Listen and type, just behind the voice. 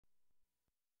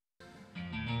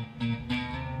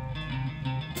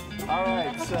All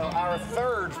right, so our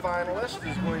third finalist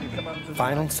is going to come up to the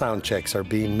Final sound checks are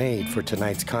being made for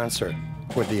tonight's concert,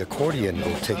 where the accordion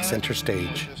will take center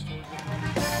stage.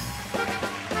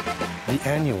 The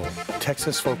annual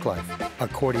Texas Folklife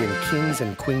Accordion Kings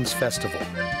and Queens Festival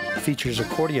features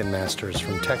accordion masters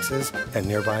from Texas and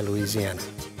nearby Louisiana.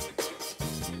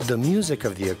 The music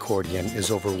of the accordion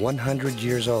is over 100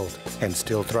 years old and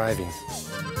still thriving.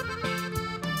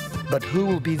 But who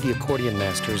will be the accordion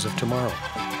masters of tomorrow?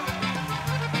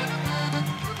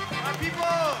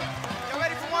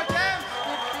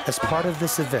 As part of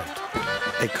this event,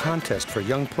 a contest for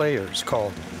young players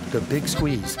called The Big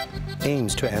Squeeze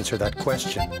aims to answer that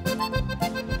question.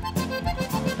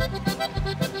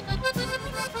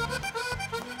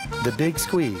 The Big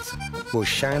Squeeze will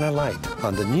shine a light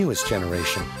on the newest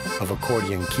generation of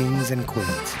accordion kings and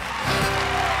queens.